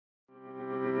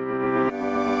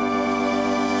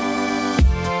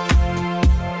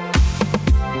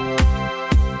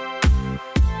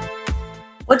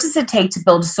What does it take to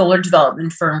build a solar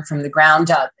development firm from the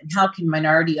ground up, and how can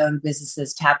minority-owned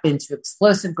businesses tap into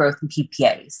explosive growth in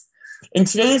PPAs? In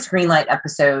today's Greenlight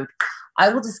episode, I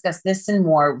will discuss this and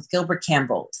more with Gilbert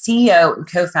Campbell, CEO and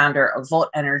co-founder of Volt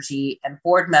Energy and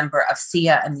board member of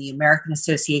SEIA and the American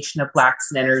Association of Blacks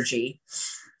in Energy.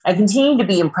 I continue to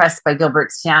be impressed by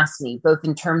Gilbert's tenacity, both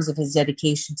in terms of his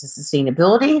dedication to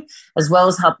sustainability, as well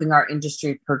as helping our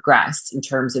industry progress in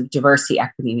terms of diversity,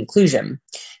 equity, and inclusion.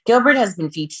 Gilbert has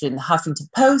been featured in the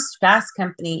Huffington Post, Fast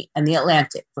Company, and The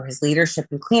Atlantic for his leadership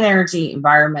in clean energy,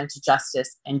 environmental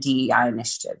justice, and DEI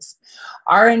initiatives.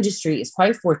 Our industry is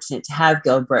quite fortunate to have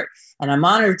Gilbert, and I'm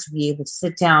honored to be able to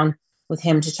sit down with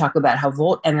him to talk about how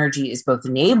Volt Energy is both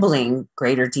enabling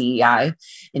greater DEI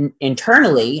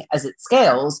internally as it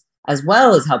scales, as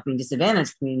well as helping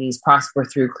disadvantaged communities prosper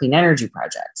through clean energy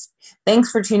projects.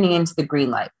 Thanks for tuning into the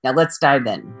Greenlight. Now let's dive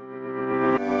in.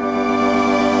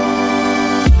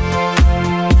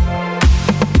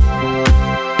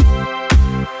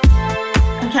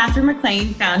 Catherine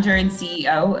McLean, founder and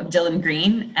CEO of Dillon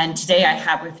Green, and today I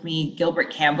have with me Gilbert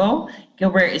Campbell.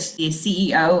 Gilbert is the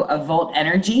CEO of Volt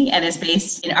Energy and is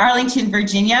based in Arlington,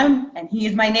 Virginia, and he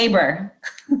is my neighbor.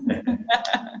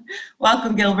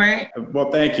 Welcome, Gilbert.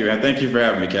 Well, thank you, and thank you for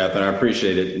having me, Catherine. I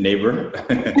appreciate it, neighbor.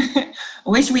 I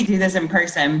wish we do this in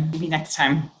person, maybe next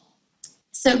time.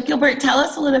 So, Gilbert, tell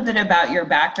us a little bit about your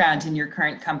background and your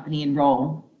current company and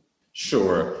role.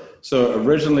 Sure. So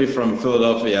originally from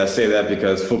Philadelphia, I say that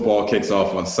because football kicks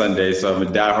off on Sunday. So I'm a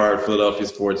diehard Philadelphia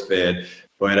sports fan,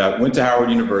 but I went to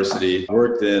Howard University,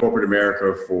 worked in corporate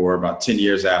America for about 10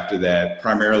 years after that,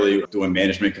 primarily doing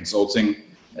management consulting,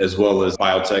 as well as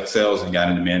biotech sales, and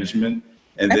got into management.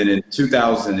 And then in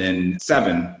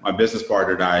 2007, my business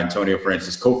partner and I, Antonio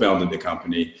Francis, co-founded the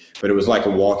company, but it was like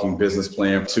a walking business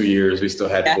plan for 2 years. We still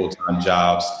had full-time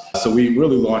jobs. So we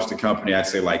really launched the company, I'd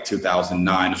say like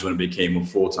 2009 is when it became a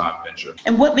full-time venture.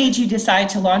 And what made you decide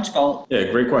to launch Volt?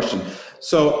 Yeah, great question.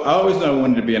 So I always knew I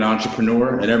wanted to be an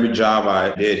entrepreneur, and every job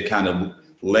I did kind of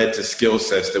led to skill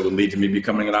sets that would lead to me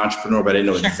becoming an entrepreneur, but I didn't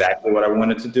know exactly what I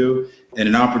wanted to do. And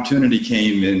an opportunity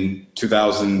came in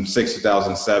 2006,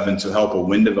 2007 to help a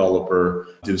wind developer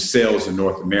do sales in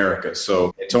North America.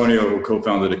 So Antonio, who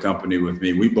co-founded the company with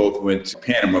me, we both went to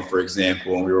Panama, for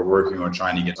example, and we were working on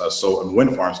trying to get a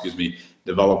wind farm,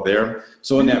 developed there.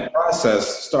 So in that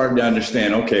process, started to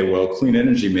understand, okay, well, clean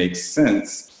energy makes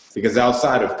sense because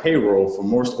outside of payroll for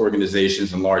most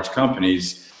organizations and large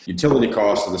companies, utility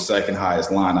costs are the second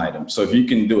highest line item. So if you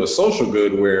can do a social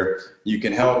good where you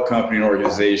can help company and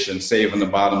organization save on the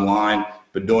bottom line,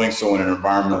 but doing so in an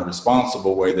environmentally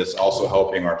responsible way that's also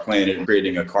helping our planet and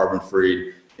creating a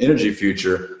carbon-free energy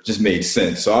future, just made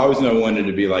sense. So I always knew I wanted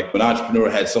to be like an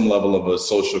entrepreneur, had some level of a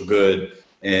social good,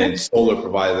 and solar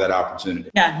provided that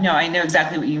opportunity. Yeah, no, I know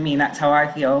exactly what you mean. That's how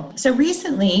I feel. So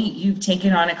recently, you've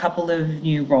taken on a couple of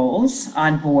new roles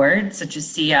on board, such as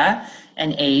SEIA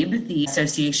and ABE, the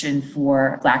Association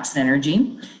for Blacks in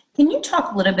Energy. Can you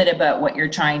talk a little bit about what you're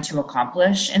trying to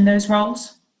accomplish in those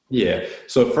roles? Yeah.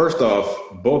 So first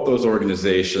off, both those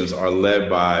organizations are led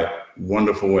by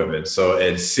wonderful women. So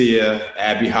at SEIA,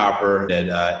 Abby Hopper, and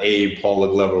ABE, Paula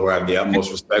Glover, who I have the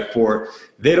utmost respect for,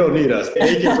 they don't need us.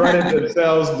 They can run it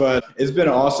themselves, but it's been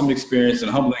an awesome experience and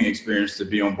humbling experience to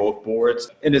be on both boards.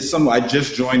 And it's I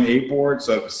just joined the ABE board,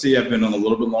 so SEIA I've been on a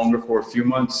little bit longer for a few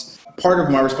months. Part of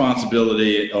my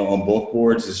responsibility on both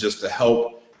boards is just to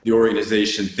help the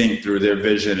organization think through their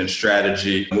vision and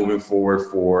strategy moving forward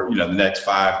for the next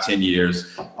 5-10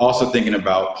 years. Also thinking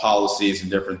about policies and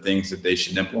different things that they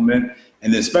should implement.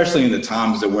 And then especially in the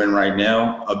times that we're in right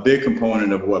now, a big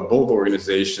component of what both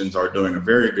organizations are doing a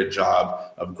very good job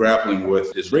of grappling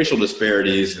with is racial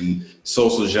disparities and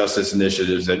social justice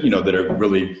initiatives that that are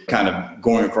really kind of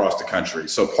going across the country.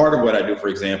 So part of what I do, for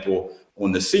example,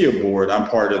 on the SEIA board, I'm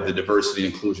part of the Diversity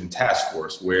and Inclusion Task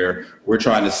Force, where we're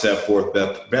trying to set forth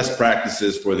best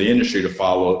practices for the industry to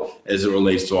follow as it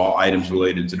relates to all items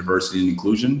related to diversity and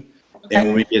inclusion. Okay. And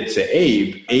when we get to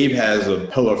ABE has a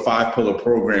 5-pillar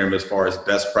program as far as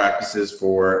best practices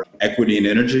for equity and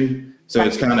energy. So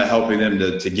it's kind of helping them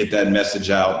to get that message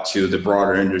out to the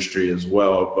broader industry as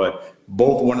well. But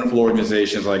both wonderful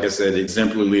organizations, like I said,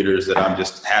 exemplary leaders that I'm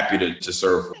just happy to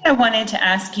serve. I wanted to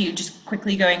ask you, just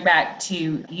quickly going back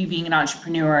to you being an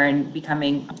entrepreneur and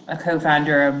becoming a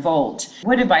co-founder of Volt,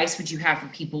 what advice would you have for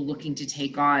people looking to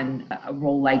take on a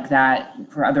role like that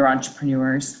for other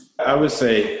entrepreneurs? I would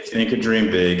say think and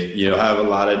dream big. You'll have a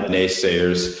lot of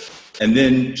naysayers, and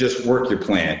then just work your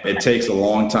plan. It takes a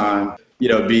long time.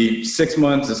 be 6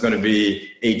 months, it's going to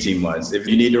be 18 months. If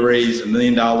you need to raise $1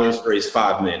 million, raise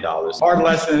 $5 million. Hard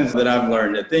lessons that I've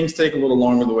learned, that things take a little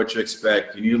longer than what you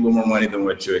expect. You need a little more money than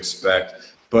what you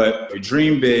expect. But if you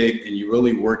dream big and you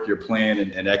really work your plan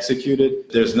and execute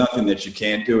it, there's nothing that you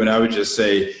can't do. And I would just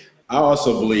say, I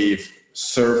also believe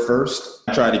serve first.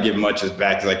 I try to give much as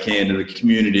back as I can to the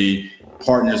community,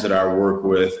 partners that I work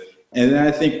with. And then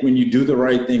I think when you do the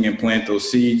right thing and plant those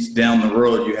seeds, down the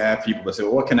road, you have people that say,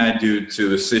 well, what can I do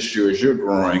to assist you as you're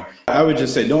growing? I would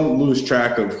just say, don't lose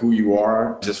track of who you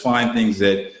are. Just find things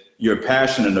that you're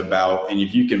passionate about. And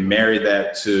if you can marry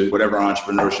that to whatever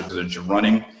entrepreneurship that you're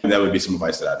running, that would be some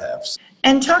advice that I'd have.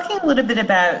 And talking a little bit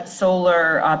about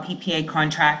solar PPA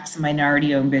contracts,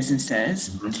 minority-owned businesses.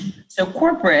 Mm-hmm. So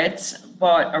corporates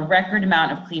bought a record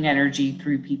amount of clean energy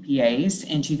through PPAs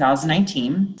in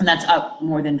 2019, and that's up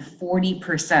more than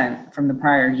 40% from the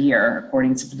prior year,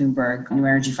 according to Bloomberg New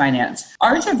Energy Finance.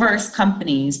 Are diverse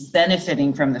companies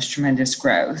benefiting from this tremendous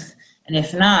growth? And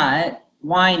if not,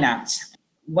 why not?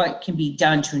 What can be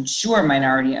done to ensure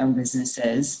minority-owned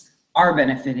businesses are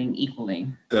benefiting equally?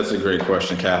 That's a great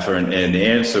question, Catherine. And the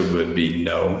answer would be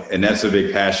no. And that's a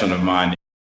big passion of mine.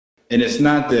 And it's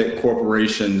not that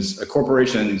corporations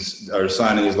are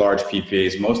signing these large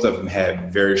PPAs. Most of them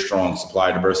have very strong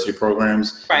supply diversity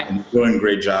programs, right, and doing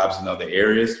great jobs in other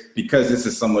areas. Because this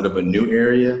is somewhat of a new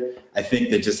area, I think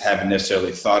they just haven't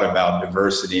necessarily thought about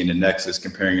diversity in the nexus,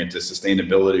 comparing it to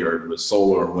sustainability or with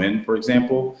solar or wind, for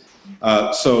example.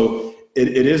 So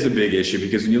it is a big issue,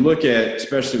 because when you look at,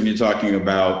 especially when you're talking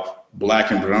about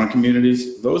Black and brown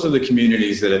communities, those are the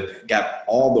communities that have got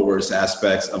all the worst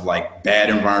aspects of like bad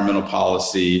environmental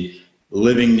policy,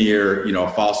 living near, a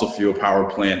fossil fuel power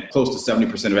plant. Close to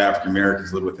 70% of African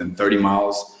Americans live within 30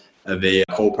 miles of a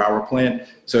coal power plant.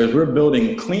 So as we're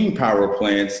building clean power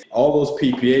plants, all those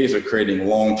PPAs are creating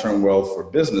long-term wealth for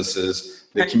businesses.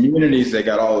 The communities that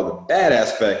got all of the bad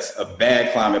aspects of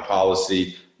bad climate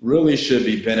policy really should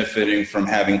be benefiting from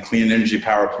having clean energy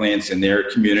power plants in their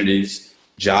communities,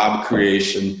 job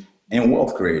creation, and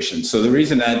wealth creation. So the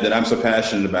reason that I'm so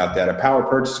passionate about that, a power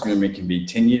purchase agreement can be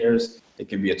 10 years, it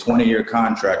can be a 20-year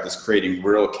contract that's creating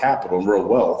real capital and real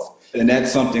wealth. And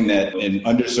that's something that in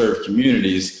underserved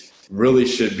communities really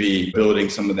should be building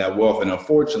some of that wealth. And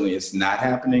unfortunately, it's not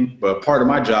happening. But part of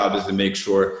my job is to make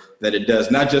sure that it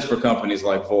does, not just for companies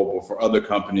like Volt, but for other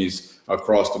companies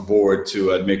across the board,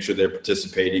 to make sure they're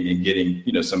participating and getting,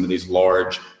 some of these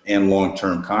large and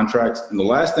long-term contracts. And the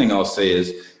last thing I'll say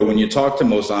is, when you talk to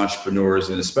most entrepreneurs,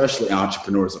 and especially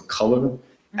entrepreneurs of color,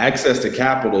 access to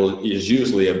capital is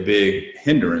usually a big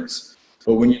hindrance.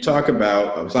 But when you talk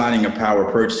about signing a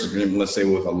power purchase agreement, let's say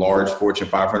with a large Fortune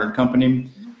 500 company,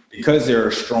 because they're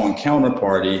a strong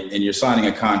counterparty and you're signing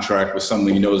a contract with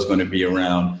someone you know is going to be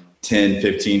around 10,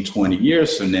 15, 20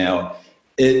 years from now,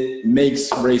 it makes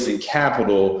raising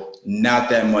capital not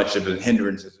that much of a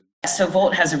hindrance. So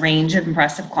Volt has a range of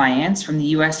impressive clients, from the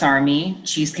U.S. Army,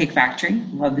 Cheesecake Factory,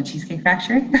 love the Cheesecake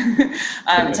Factory,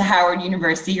 to Howard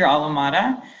University, your alma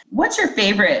mater. What's your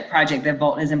favorite project that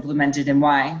Volt has implemented, and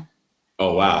why?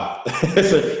 Oh, wow.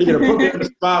 So you're going to put me on the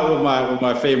spot with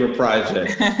my favorite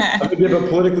project. I'm going to give a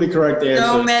politically correct answer.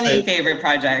 So many favorite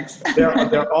projects.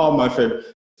 They're all my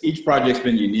favorite. Each project's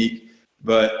been unique,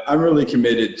 but I'm really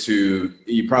committed to,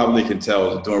 you probably can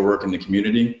tell, doing work in the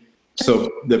community.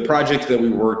 So the projects that we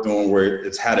worked on where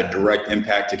it's had a direct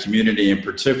impact to community, and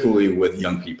particularly with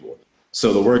young people.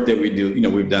 So the work that we do,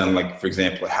 we've done, like, for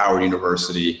example, at Howard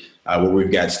University, where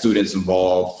we've got students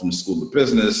involved from the School of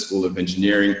Business, School of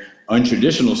Engineering,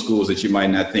 untraditional schools that you might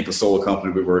not think a solar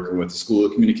company would be working with, the School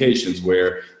of Communications,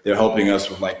 where they're helping us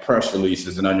with like press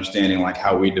releases and understanding like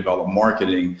how we develop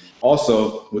marketing.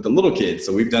 Also with the little kids.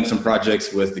 So we've done some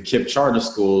projects with the KIPP charter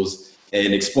schools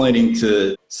and explaining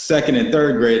to second and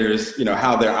third graders,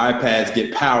 how their iPads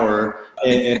get power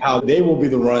and how they will be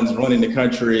the ones running the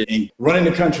country and running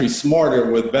the country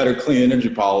smarter with better clean energy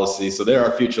policy. So they're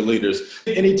our future leaders.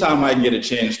 Anytime I can get a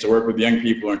chance to work with young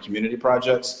people on community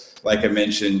projects, like I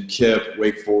mentioned, KIPP,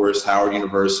 Wake Forest, Howard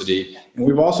University. And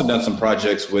we've also done some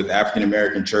projects with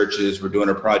African-American churches. We're doing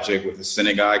a project with the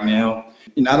synagogue now.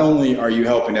 Not only are you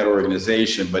helping that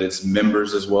organization, but its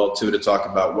members as well, too, to talk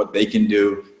about what they can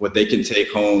do, what they can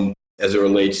take home as it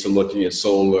relates to looking at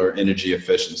solar energy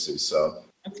efficiency. So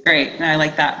that's great. I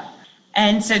like that.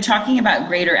 And so talking about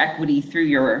greater equity through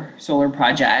your solar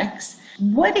projects,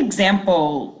 what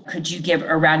example could you give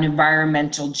around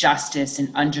environmental justice in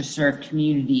underserved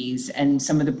communities and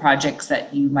some of the projects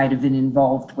that you might have been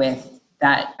involved with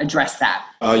that address that?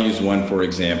 I'll use one, for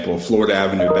example, Florida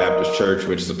Avenue Baptist Church,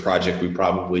 which is a project we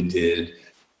probably did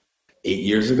 8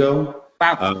 years ago.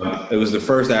 Wow. It was the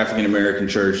first African-American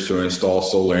church to install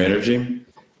solar energy.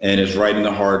 And it's right in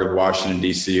the heart of Washington,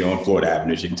 D.C. on Florida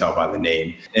Avenue, as you can tell by the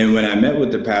name. And when I met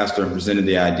with the pastor and presented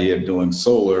the idea of doing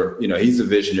solar, he's a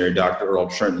visionary, Dr. Earl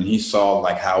Trenton. He saw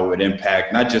like how it would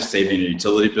impact not just saving your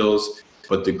utility bills,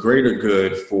 but the greater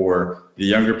good for the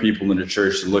younger people in the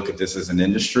church to look at this as an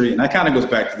industry. And that kind of goes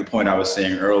back to the point I was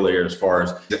saying earlier, as far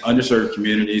as the underserved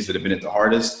communities that have been at the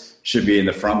hardest should be in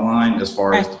the front line as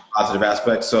far as the positive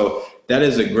aspects. So that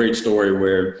is a great story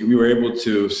where we were able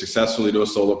to successfully do a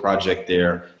solar project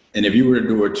there. And if you were to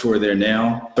do a tour there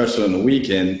now, especially on the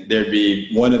weekend, there'd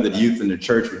be one of the youth in the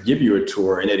church would give you a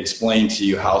tour and it'd explain to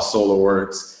you how solar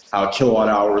works, how kilowatt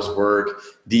hours work,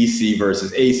 DC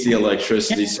versus AC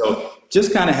electricity. So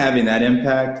just kind of having that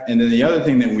impact. And then the other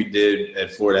thing that we did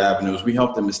at Florida Avenue is we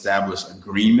helped them establish a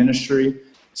green ministry.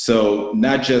 So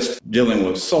not just dealing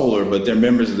with solar, but they're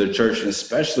members of the church, and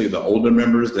especially the older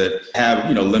members that have,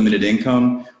 limited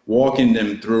income, walking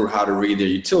them through how to read their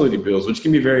utility bills, which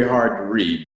can be very hard to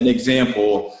read. An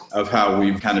example of how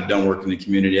we've kind of done work in the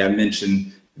community, I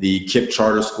mentioned the KIPP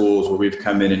charter schools where we've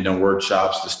come in and done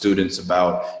workshops to students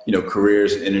about,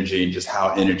 careers in energy and just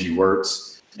how energy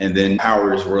works. And then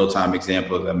Howard's real-time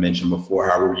example, as I mentioned before,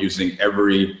 how we're using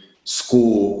every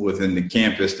school within the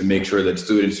campus to make sure that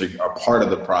students are part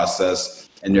of the process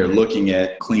and they're looking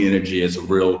at clean energy as a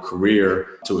real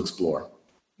career to explore.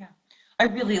 Yeah, I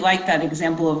really like that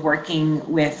example of working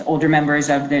with older members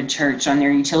of the church on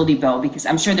their utility bill, because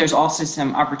I'm sure there's also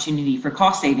some opportunity for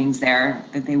cost savings there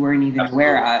that they weren't even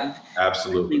aware of.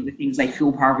 Absolutely. With things like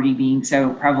fuel poverty being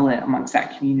so prevalent amongst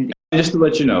that community. Just to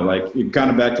let you know, kind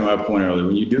of back to my point earlier,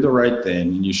 when you do the right thing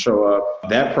and you show up,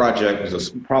 that project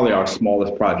was probably our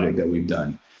smallest project that we've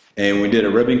done. And we did a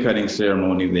ribbon cutting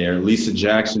ceremony there. Lisa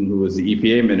Jackson, who was the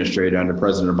EPA administrator under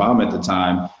President Obama at the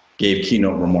time, gave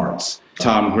keynote remarks.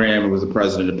 Tom Graham, who was the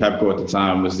president of PEPCO at the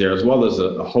time, was there, as well as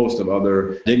a host of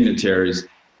other dignitaries.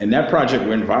 And that project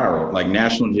went viral. Like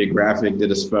National Geographic did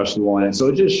a special on it. So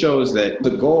it just shows that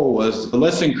the goal was,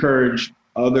 let's encourage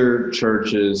other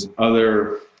churches,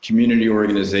 other community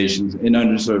organizations in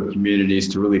underserved communities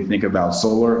to really think about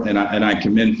solar. And I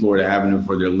commend Florida Avenue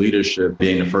for their leadership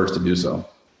being the first to do so.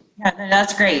 Yeah,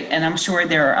 that's great. And I'm sure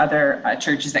there are other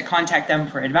churches that contact them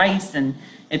for advice, and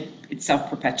it's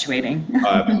self-perpetuating.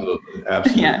 Absolutely.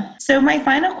 Yeah. So my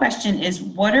final question is,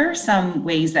 what are some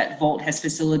ways that Volt has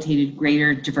facilitated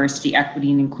greater diversity, equity,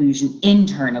 and inclusion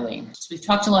internally? So we've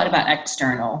talked a lot about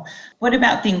external. What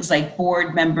about things like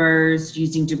board members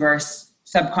using diverse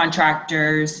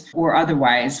subcontractors or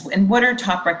otherwise? And what are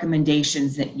top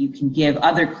recommendations that you can give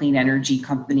other clean energy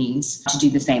companies to do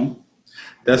the same?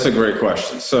 That's a great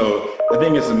question. So I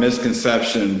think it's a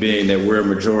misconception being that we're a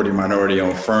majority minority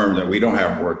owned firm that we don't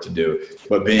have work to do.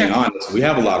 But being honest, we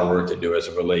have a lot of work to do as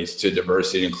it relates to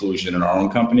diversity and inclusion in our own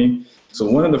company.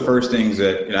 So one of the first things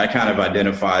that I kind of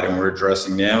identified and we're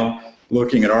addressing now,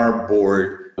 looking at our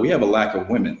board, we have a lack of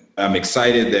women. I'm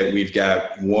excited that we've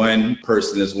got one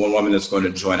woman that's going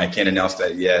to join. I can't announce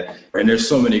that yet. And there's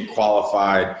so many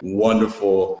qualified,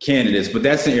 wonderful candidates, but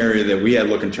that's an area that we had to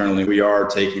look internally. We are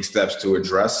taking steps to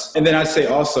address. And then I'd say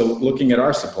also looking at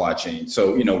our supply chain.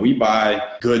 So, we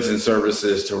buy goods and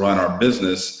services to run our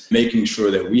business, making sure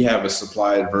that we have a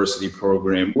supply diversity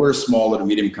program. We're a small to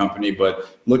medium company, but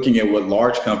looking at what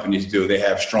large companies do, they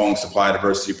have strong supply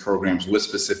diversity programs with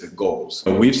specific goals.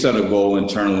 So we've set a goal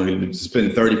internally to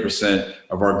spend 30%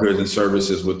 of our goods and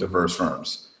services with diverse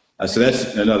firms. So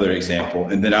that's another example.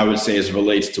 And then I would say as it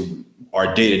relates to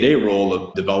our day-to-day role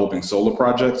of developing solar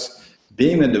projects,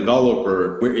 being the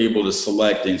developer, we're able to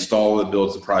select the installer that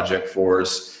builds the project for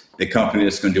us, the company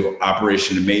that's going to do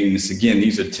operation and maintenance. Again,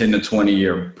 these are 10 to 20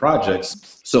 year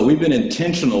projects. So we've been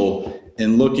intentional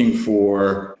in looking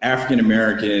for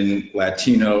African-American,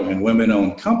 Latino, and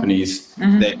women-owned companies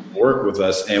that work with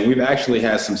us. And we've actually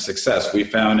had some success. We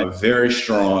found a very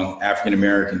strong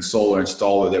African-American solar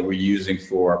installer that we're using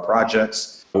for our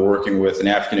projects. We're working with an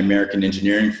African-American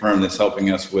engineering firm that's helping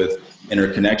us with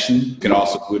interconnection,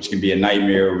 which can be a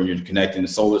nightmare when you're connecting the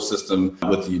solar system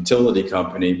with the utility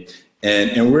company.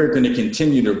 And we're going to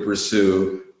continue to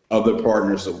pursue other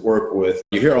partners to work with.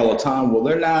 You hear all the time, well,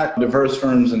 they're not diverse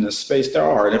firms in this space. There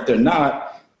are. And if they're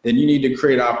not, then you need to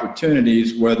create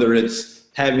opportunities, whether it's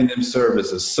having them serve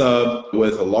as a sub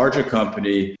with a larger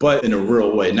company, but in a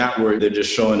real way, not where they're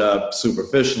just showing up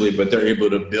superficially, but they're able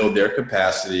to build their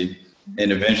capacity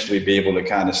and eventually be able to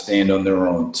kind of stand on their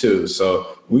own too.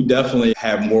 So we definitely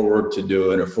have more work to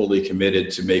do and are fully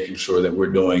committed to making sure that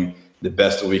we're doing the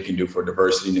best that we can do for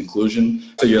diversity and inclusion.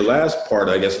 So your last part,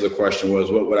 I guess, of the question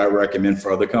was, what would I recommend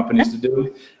for other companies to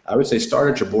do? I would say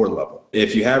start at your board level.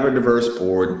 If you have a diverse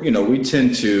board, we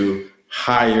tend to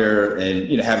hire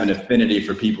and have an affinity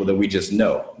for people that we just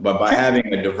know. But by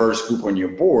having a diverse group on your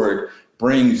board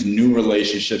brings new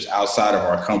relationships outside of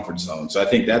our comfort zone. So I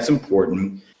think that's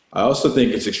important. I also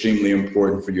think it's extremely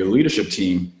important for your leadership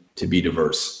team to be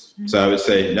diverse. Mm-hmm. So I would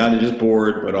say not just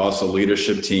board, but also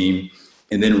leadership team,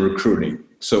 and then recruiting.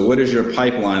 So what does your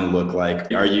pipeline look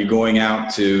like? Are you going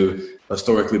out to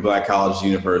historically Black colleges,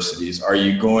 universities? Are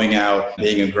you going out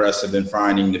being aggressive and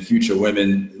finding the future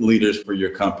women leaders for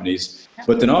your companies?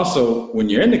 But then also, when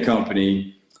you're in the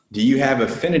company, do you have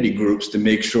affinity groups to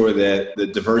make sure that the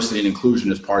diversity and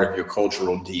inclusion is part of your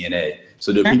cultural DNA?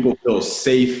 So do people feel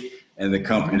safe in the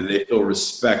company? Do they feel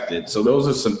respected? So those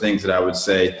are some things that I would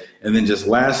say. And then just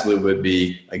lastly would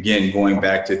be, again, going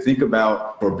back to think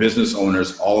about, for business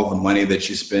owners, all of the money that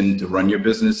you spend to run your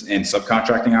business and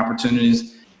subcontracting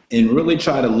opportunities, and really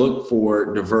try to look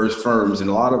for diverse firms, and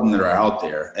a lot of them that are out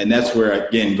there. And that's where,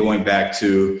 again, going back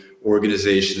to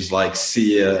organizations like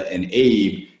SIA and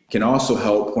ABE can also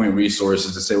help point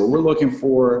resources to say, well, we're looking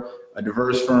for a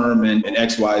diverse firm in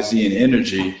XYZ and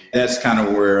energy. That's kind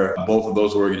of where both of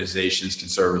those organizations can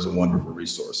serve as a wonderful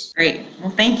resource. Great.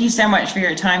 Well, thank you so much for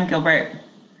your time, Gilbert.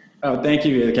 Oh, thank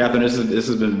you, Catherine. This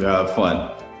has been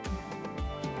fun.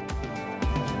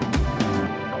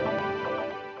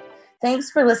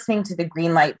 Thanks for listening to the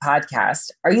Greenlight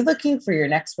podcast. Are you looking for your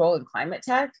next role in climate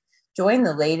tech? Join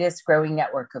the latest growing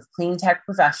network of clean tech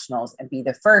professionals and be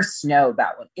the first to know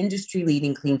about when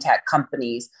industry-leading clean tech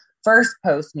companies first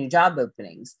post new job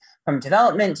openings, from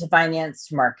development to finance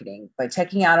to marketing, by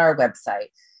checking out our website,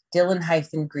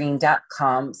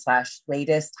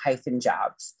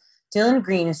 dylan-green.com/latest-jobs. Dylan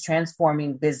Green is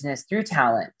transforming business through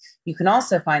talent. You can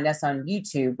also find us on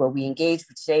YouTube, where we engage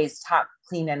with today's top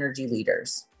clean energy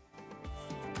leaders.